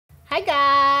Hi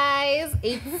guys,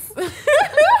 it's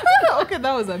okay.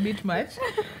 That was a bit much.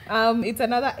 It's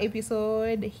another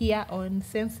episode here on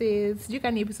Senses. You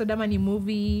can episode any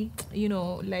movie,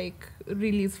 like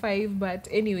release 5. But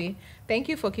anyway, thank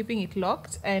you for keeping it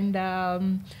locked. And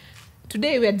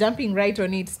today we are jumping right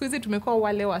on it. Squeeze it tumekuwa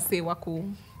wale wase wako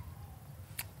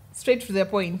straight to the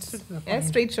point.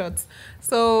 Straight shots.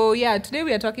 So yeah, today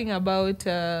we are talking about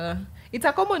it's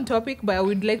a common topic, but I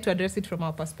would like to address it from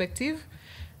our perspective.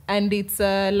 And it's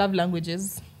love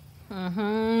languages.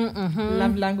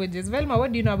 Love languages. Velma,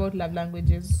 what do you know about love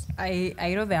languages?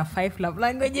 I know there are 5 love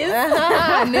languages.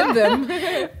 Name them.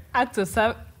 Acts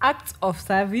of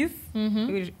service.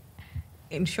 Which,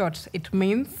 in short, it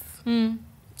means.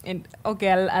 And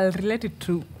okay, I'll relate it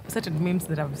to certain memes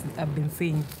that I've been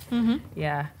seeing.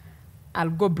 Yeah, I'll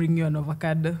go bring you an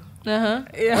avocado. Yeah.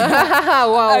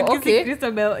 Wow. Okay.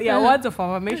 Christabel, words of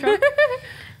affirmation.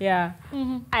 Yeah.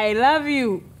 I love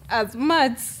you as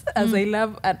much as I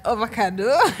love an avocado.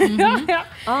 You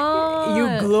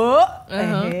glow.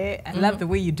 I love the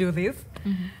way you do this.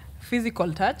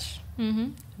 Physical touch.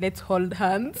 Let's hold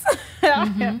hands.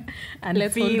 And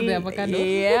let's hold the avocado.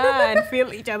 Yeah, and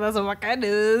feel each other's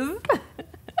avocados.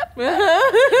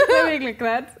 Something like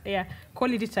that. Yeah.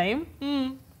 Quality time.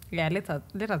 Yeah, let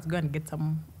us go and get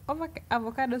some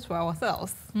avocados for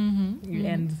ourselves.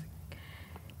 And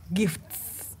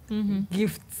gifts.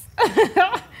 Gifts.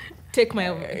 Take my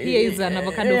here is an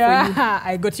avocado for you.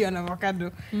 I got you an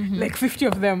avocado. Like 50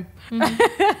 of them.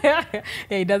 Yeah,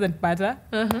 it doesn't matter.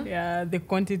 Yeah, the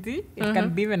quantity. It can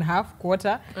be even half,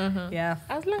 quarter. Yeah.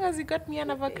 As long as you got me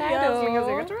an avocado. Yeah, as long as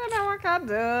you got me an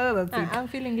avocado. That's it. I'm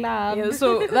feeling loved. Yeah,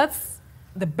 so that's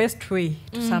the best way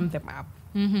to sum them up.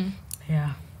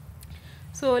 Yeah.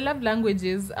 So love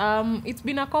languages, it's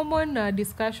been a common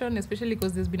discussion, especially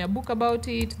because there's been a book about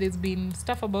it, there's been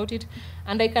stuff about it,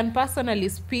 and I can personally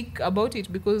speak about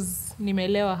it because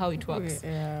nimeelewa how it works.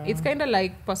 Yeah. It's kind of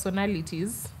like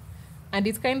personalities, and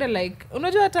it's kind of like,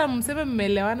 unajua hata mseme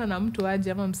mmelewana na mtu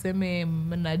aje ama mseme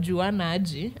mnajuana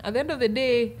aje, at the end of the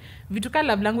day, vituka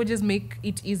love languages make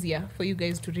it easier for you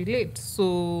guys to relate.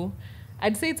 So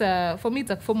I'd say for me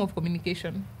it's a form of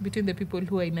communication between the people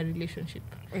who are in a relationship.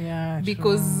 Yeah,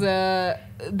 because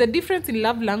the difference in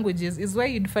love languages is where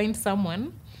you'd find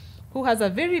someone who has a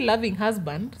very loving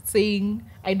husband saying,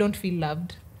 I don't feel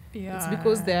loved. Yeah. It's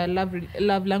because their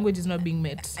love language is not being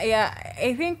met. Yeah,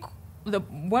 I think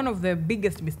one of the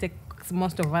biggest mistakes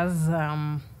most of us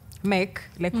make,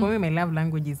 like for me, my love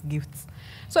language is gifts.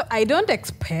 So I don't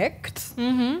expect,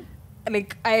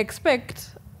 like I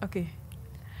expect, okay.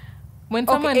 When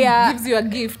someone gives you a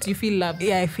gift, you feel loved.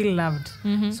 Yeah, I feel loved.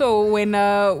 So when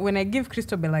I give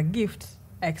Christabel a gift,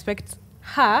 I expect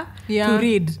her to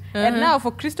read. And now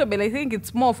for Christabel, I think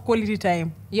it's more of quality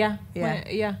time. Yeah.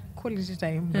 Quality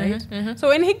time, right? So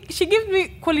when she gives me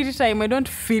quality time, I don't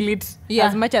feel it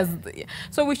as much as.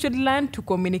 So we should learn to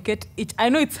communicate. I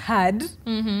know it's hard,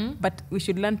 but we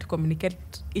should learn to communicate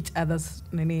each other's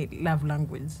love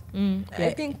language.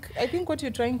 I think what you're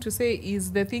trying to say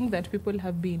is the thing that people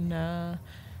have been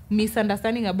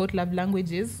misunderstanding about love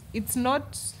languages. It's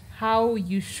not how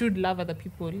you should love other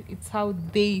people. It's how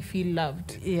they feel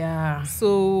loved. Yeah.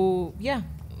 So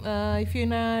if you're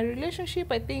in a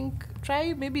relationship, I think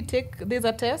there's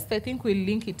a test. I think we'll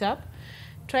link it up.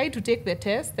 Try to take the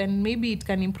test and maybe it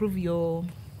can improve your.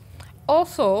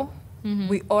 Also,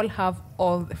 we all have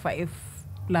all the 5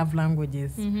 love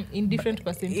languages in different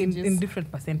percentages. In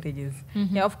different percentages.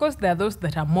 Yeah, of course, there are those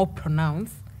that are more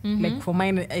pronounced. Like for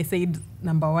mine, I said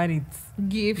number 1, it's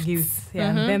gifts. Yeah,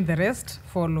 and then the rest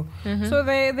follow. So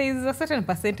there is a certain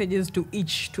percentages to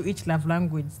each love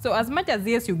language. So as much as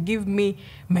yes, you give me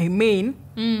my main,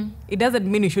 it doesn't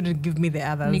mean you shouldn't give me the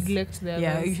others. Neglect the others.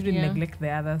 Yeah, you shouldn't neglect the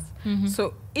others.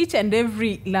 So each and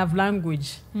every love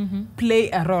language play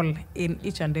a role in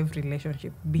each and every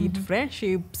relationship, be it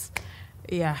friendships,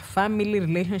 family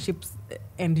relationships,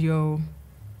 and your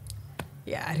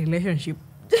relationship.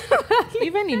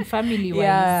 Even in family wise,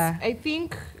 I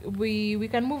think we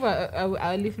can move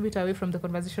a little bit away from the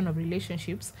conversation of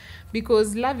relationships,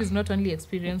 because love is not only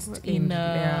experienced in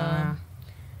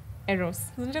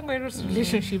eros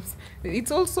relationships. It's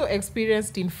also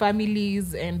experienced in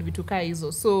families and vituka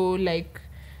hizo. So like,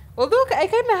 although I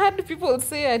kind of heard people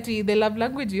say that the love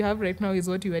language you have right now is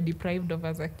what you were deprived of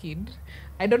as a kid.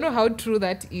 I don't know how true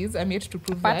that is. I'm yet to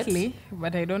prove partly,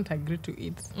 but I don't agree to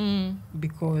it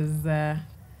because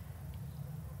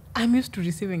I'm used to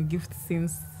receiving gifts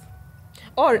since.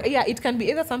 Or it can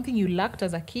be either something you lacked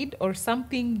as a kid or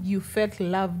something you felt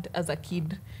loved as a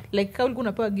kid. Like how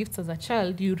gonna pay gifts as a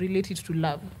child, you relate it to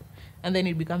love, and then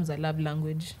it becomes a love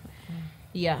language.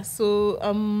 Yeah, so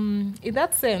in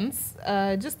that sense,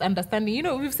 just understanding,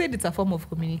 we've said it's a form of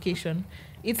communication.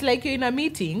 It's like you're in a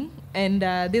meeting, and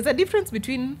there's a difference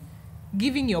between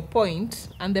giving your point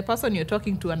and the person you're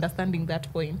talking to understanding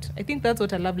that point. I think that's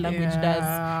what a love language does.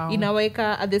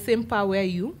 Inaweka at the same power where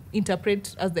you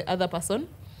interpret as the other person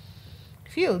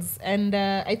feels. And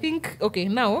I think, okay,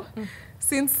 now,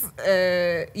 since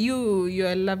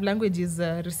your love language is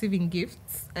receiving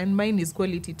gifts and mine is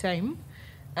quality time,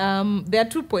 there are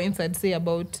 2 points I'd say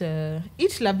about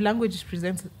each love language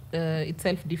presents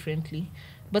itself differently.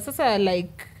 But sasa,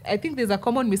 like, I think there's a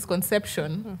common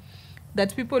misconception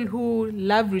that people who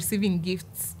love receiving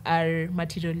gifts are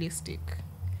materialistic.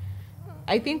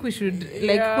 I think we should,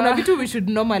 like, kuna vitu we should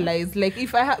normalize. Like,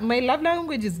 if my love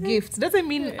language is gifts, doesn't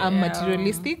mean I'm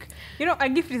materialistic. A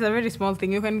gift is a very small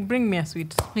thing. You can bring me a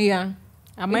sweet. Yeah.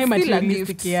 Am I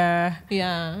materialistic? Yeah.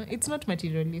 Yeah, it's not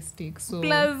materialistic. So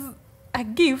plus a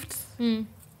gift,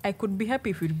 I could be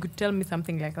happy if you could tell me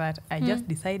something like that. I just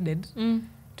decided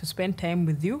to spend time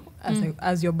with you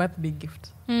as your birthday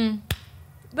gift.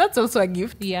 That's also a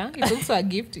gift. Yeah, it's also a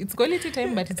gift. It's quality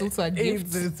time, but it's also a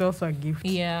gift. It's also a gift.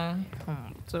 Yeah.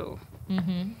 So.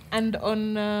 And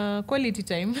on quality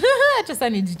time,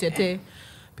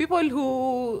 people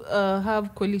who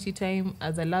have quality time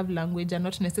as a love language are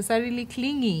not necessarily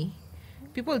clingy.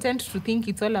 People tend to think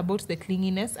it's all about the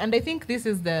clinginess. And I think this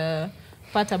is the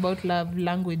part about love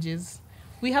languages.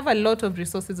 We have a lot of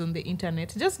resources on the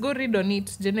internet. Just go read on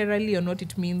it, generally on what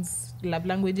it means, love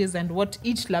languages, and what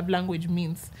each love language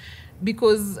means.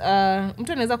 Because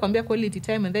mtu anaweza kuambia quality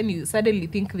time and then you suddenly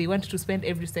think they want to spend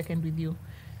every second with you.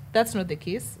 That's not the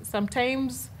case.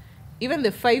 Sometimes, even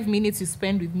the 5 minutes you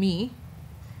spend with me,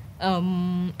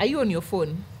 are you on your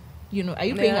phone? Are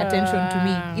you paying attention to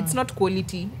me? It's not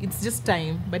quality. It's just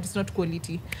time, but it's not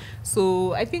quality.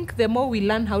 So I think the more we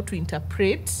learn how to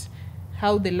interpret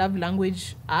how the love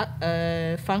language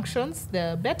functions,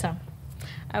 the better.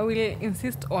 I will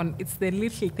insist on it's the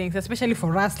little things, especially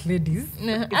for us ladies.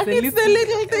 It's the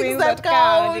little things that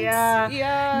count.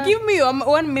 Yeah. Give me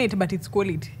 1 minute, but it's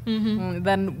quality.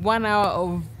 Than 1 hour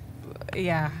of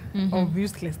of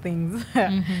useless things.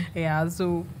 Yeah,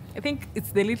 so I think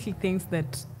it's the little things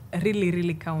that really,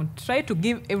 really count. Try to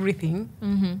give everything,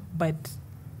 but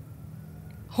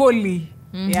wholly.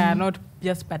 Yeah, not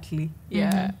just partly.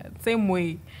 Yeah, same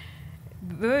way.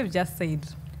 The way we've just said,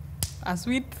 a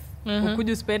sweet, could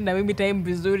you spend maybe time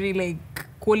vizuri, like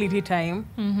quality time?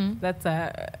 That's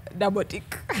a double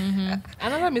tick.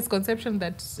 Another misconception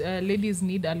that ladies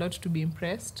need a lot to be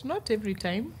impressed. Not every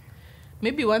time.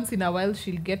 Maybe once in a while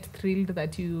she'll get thrilled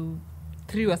that you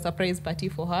threw a surprise party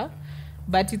for her.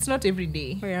 But it's not every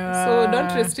day. Yeah. So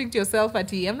don't restrict yourself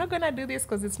at, I'm not going to do this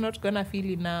because it's not going to feel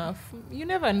enough. You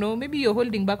never know. Maybe you're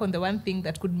holding back on the one thing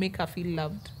that could make her feel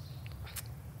loved.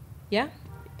 Yeah?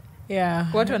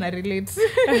 Yeah. What wanna relate?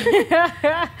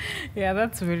 Yeah,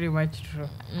 that's very much true.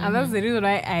 And that's the reason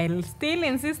why I'll still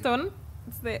insist on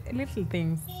it's the little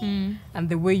things. And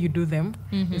the way you do them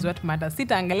is what matters.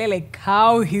 Sitaangalia like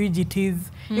how huge it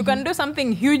is. You can do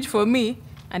something huge for me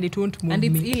and it won't move me.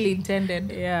 And it's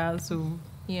ill-intended. Yeah, so...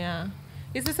 Yeah.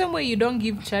 It's the same way you don't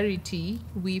give charity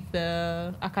with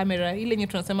a camera. Ile nye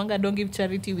tunasemanga don't give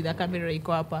charity with a camera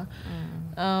iko hapa.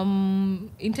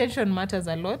 Intention matters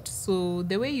a lot. So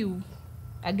the way you,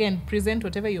 again, present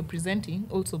whatever you're presenting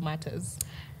also matters.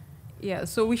 Yeah,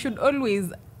 so we should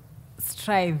always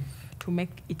strive to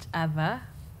make each other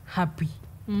happy.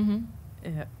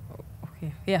 Yeah.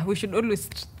 Okay. Yeah, we should always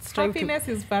strive. Happiness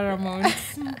is paramount.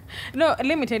 No,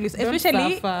 let me tell you,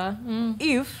 especially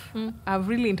if I've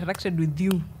really interacted with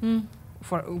you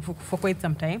for quite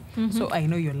some time, so I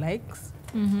know your likes,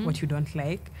 what you don't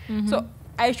like. So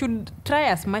I should try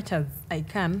as much as I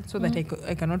can so that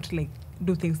I cannot like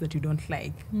do things that you don't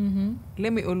like.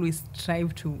 Let me always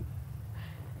strive to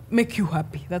make you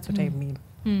happy. That's what I mean.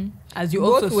 As you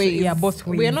both also ways. Yeah, both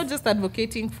ways. We are not just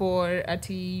advocating for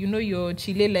your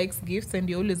Chile likes gifts and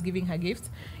you're always giving her gifts.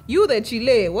 You, the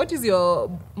Chile, what is your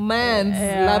man's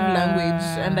love language,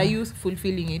 and are you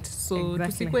fulfilling it? So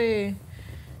tusikwe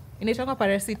inaitwa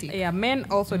parasity. Yeah, men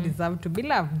also deserve to be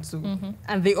loved. So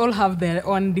and they all have their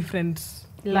own different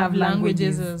love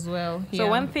languages as well. So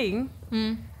one thing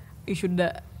you should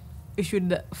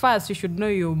know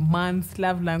your man's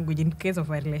love language in case of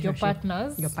a relationship.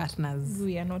 Your partners.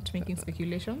 We are not making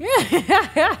speculation.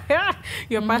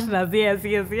 Your partners, yes.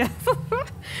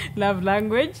 Love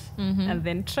language. And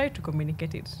then try to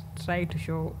communicate it. Try to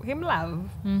show him love.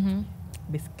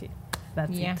 Basically.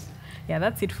 That's it. Yeah,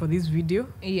 that's it for this video.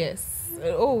 Yes.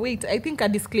 Oh, wait. I think a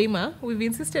disclaimer. We've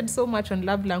insisted so much on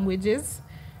love languages.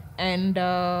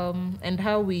 and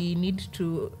how we need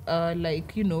to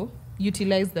like, you know,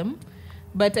 utilize them.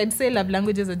 But I'd say love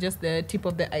languages are just the tip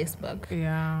of the iceberg.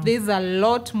 Yeah. There's a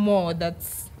lot more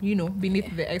that's, you know,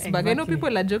 beneath the iceberg. Exactly. I know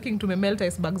people are joking to melt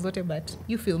iceberg zote, but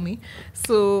you feel me.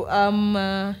 So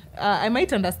I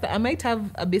might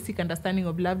have a basic understanding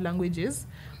of love languages,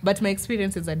 but my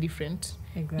experiences are different.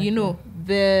 Exactly. You know,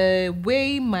 the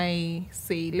way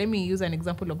let me use an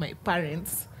example of my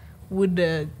parents would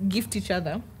gift each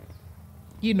other,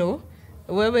 you know,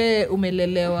 wewe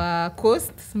umelelewa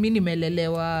Coast, mi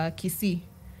nimelelewa Kisii.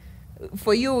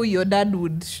 For you, your dad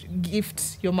would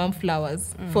gift your mom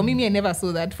flowers. For me, I never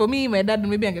saw that. For me, my dad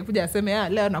maybe angekuja aseme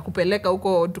leo nakupeleka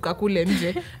huko tukakule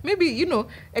nje. Maybe, you know,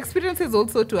 experiences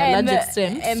also to a large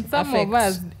extent and some affect. of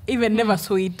us even never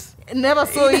saw it. Never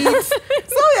saw it.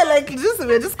 So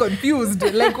we're just confused.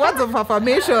 Like words of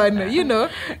affirmation, you know.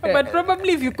 But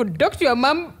probably if you could talk to your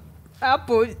mom up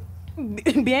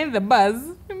behind the buzz,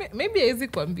 maybe haizi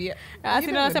kuambia.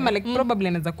 Nasema like probably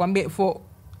anaweza kuambia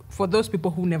for those people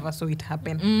who never saw it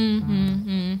happen.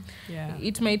 Yeah.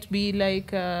 It might be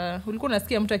like ulikuwa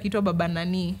unasikia mtu akiitwa baba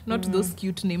nani, not those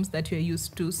cute names that you're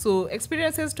used to. So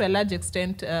experiences to a large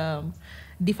extent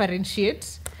differentiate,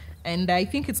 and I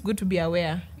think it's good to be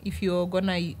aware if you're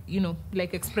gonna, you know,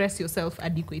 like express yourself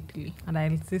adequately. And I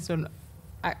insist on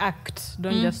act,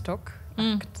 don't just talk.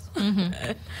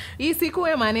 Hii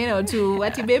sikuwe maneno tu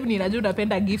ati babe ninajua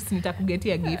unapenda gifts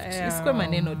nitakugetia gift. Isikuwe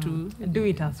maneno tu, do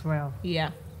it as well.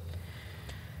 Yeah.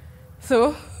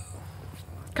 So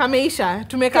kameisha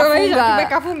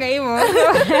tumekafunga hivyo.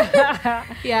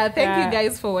 Yeah, thank you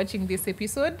guys for watching this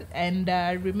episode, and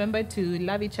remember to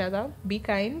love each other, be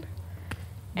kind.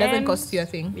 Doesn't cost you a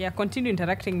thing. Yeah, continue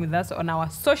interacting with us on our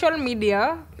social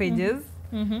media pages.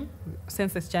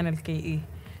 Senses Channel KE.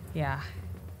 Yeah.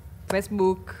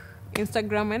 Facebook,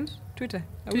 Instagram and Twitter.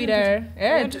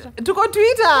 Tuko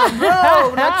Twitter,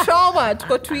 bro. Unachoma,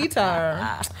 tuko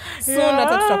Twitter. Soon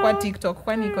hata tutakuwa TikTok.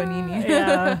 Kwani iko nini?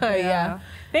 Yeah.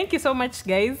 Thank you so much,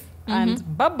 guys. And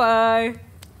bye-bye.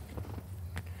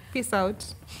 Peace out.